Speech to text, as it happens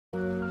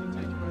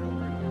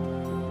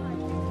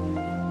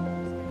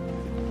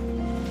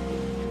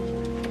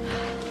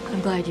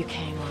I'm glad you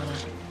came, Lana.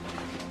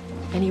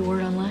 Any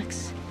word on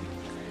Lex?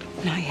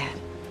 Not yet.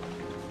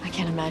 I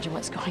can't imagine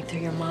what's going through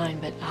your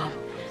mind, but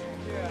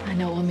I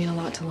know it will mean a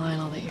lot to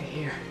Lionel that you're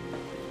here.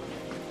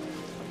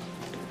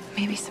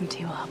 Maybe some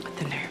tea will help with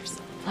the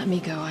nerves. Let me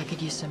go. I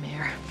could use some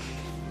air.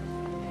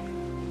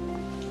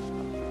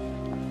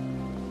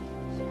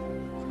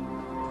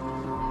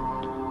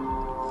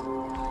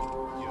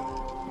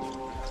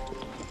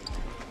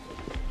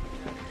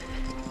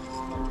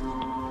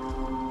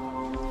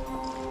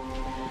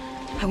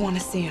 I want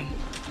to see him.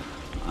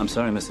 I'm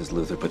sorry, Mrs.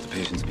 Luther, but the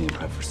patient's being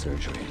prepped for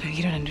surgery. No,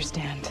 you don't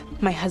understand.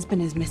 My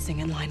husband is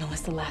missing, and Lionel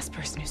is the last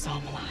person who saw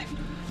him alive.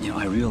 You know,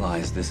 I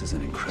realize this is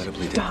an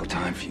incredibly difficult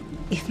time for you.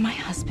 If my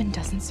husband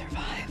doesn't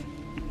survive,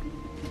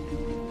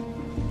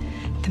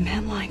 the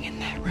man lying in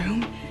that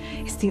room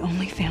is the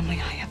only family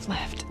I have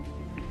left.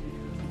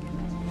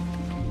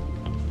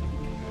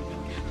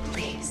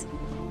 Please,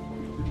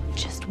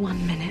 just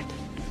 1 minute.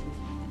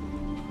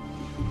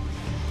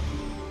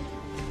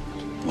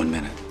 1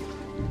 minute.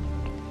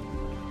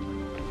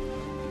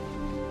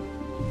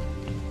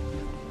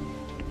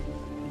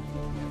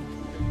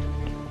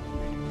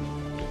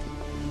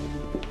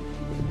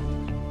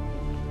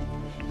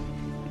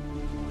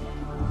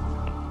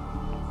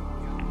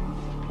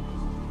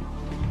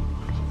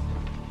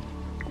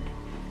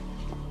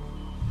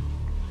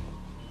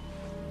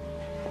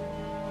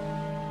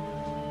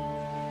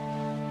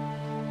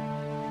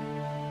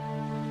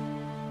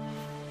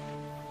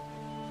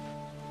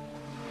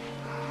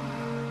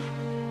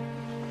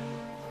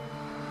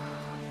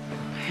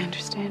 I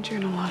understand you're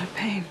in a lot of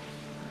pain.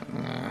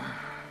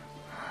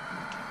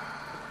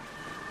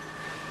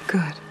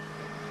 Good.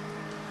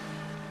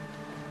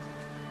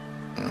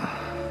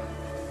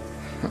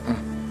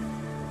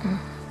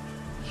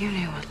 You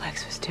knew what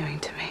Lex was doing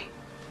to me.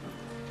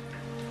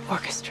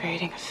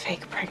 Orchestrating a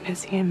fake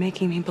pregnancy and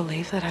making me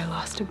believe that I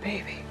lost a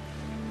baby.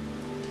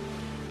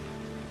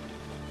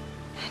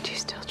 And you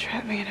still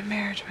trapped me in a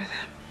marriage with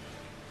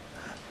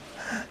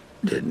him.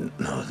 Didn't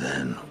know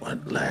then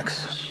what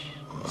Lex...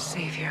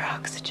 Save your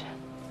oxygen.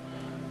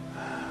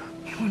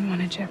 You wouldn't want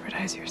to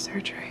jeopardize your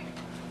surgery.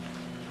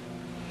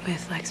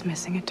 With Lex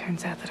missing, it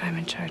turns out that I'm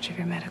in charge of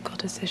your medical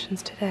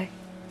decisions today.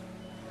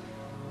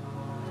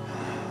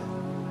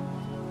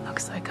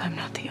 Looks like I'm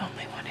not the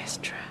only one who's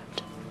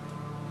trapped.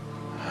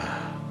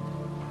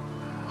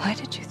 Why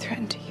did you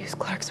threaten to use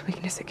Clark's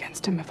weakness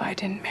against him if I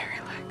didn't marry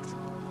Lex?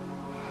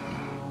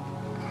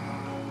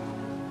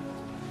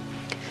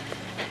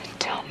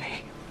 Tell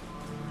me.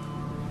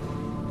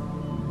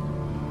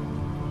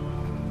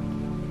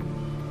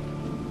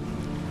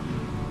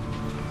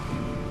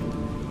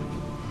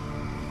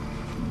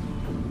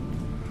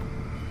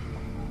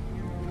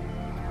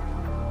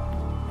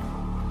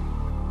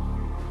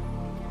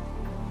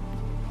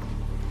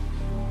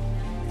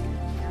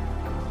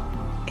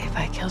 If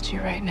I killed you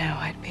right now,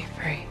 I'd be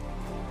free.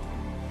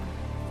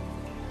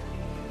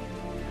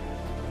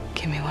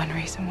 Give me one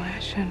reason why I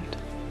shouldn't.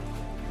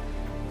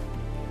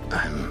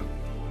 I'm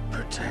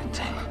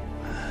protecting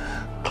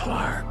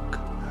Clark.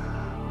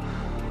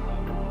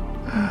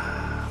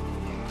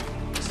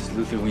 Mrs.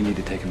 Luther, we need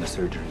to take him to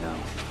surgery now.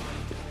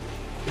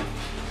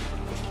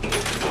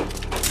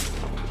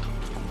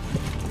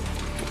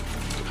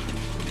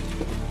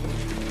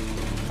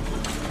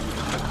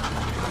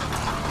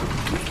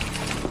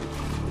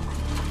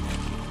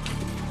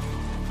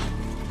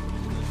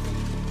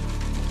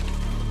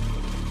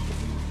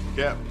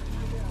 Captain,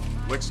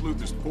 Lex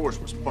Luthor's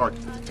Porsche was parked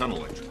at the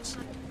tunnel entrance.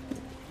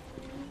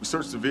 We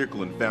searched the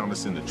vehicle and found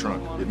this in the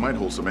trunk. It might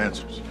hold some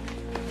answers.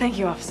 Thank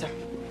you, officer.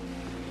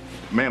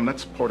 Ma'am,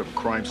 that's part of a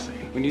crime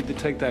scene. We need to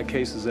take that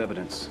case as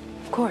evidence.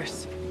 Of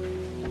course.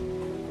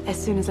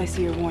 As soon as I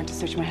see your warrant to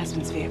search my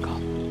husband's vehicle.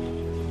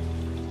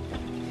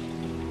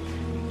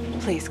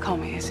 Please call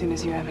me as soon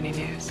as you have any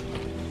news.